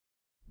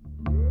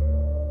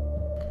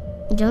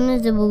Joan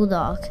is a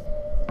bulldog.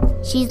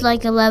 She's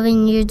like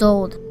 11 years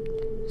old.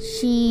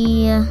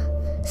 She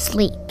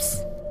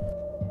sleeps.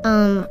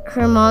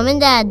 Her mom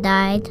and dad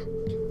died.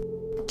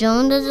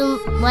 Joan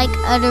doesn't like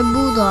other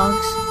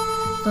bulldogs,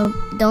 so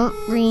don't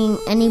bring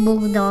any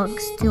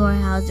bulldogs to our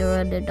house or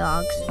other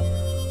dogs.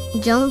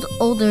 Joan's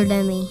older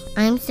than me.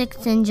 I'm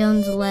 6 and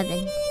Joan's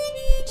 11.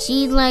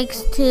 She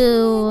likes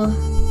to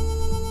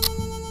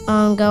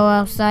go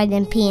outside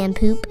and pee and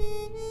poop.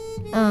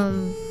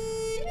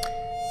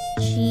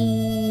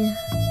 She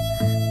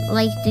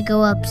likes to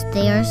go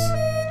upstairs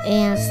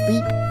and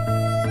sleep.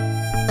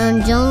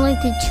 Joan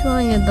likes to chew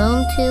on your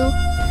bone too.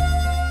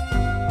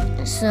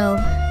 So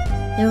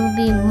there will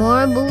be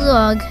more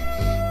bulldog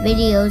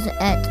videos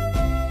at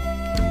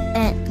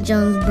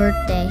Joan's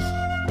birthday.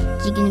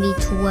 She's gonna be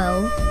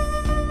 12.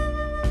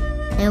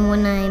 And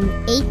when I'm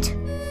 8,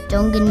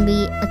 Joan's gonna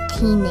be a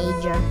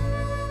teenager.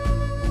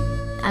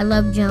 I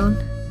love Joan,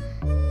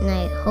 and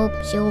I hope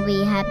she will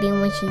be happy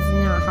when she's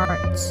in our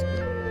hearts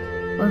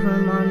with her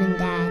mom and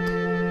dad.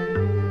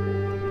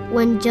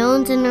 When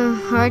Joan's in our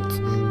hearts,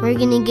 we're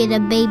gonna get a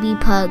baby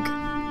pug.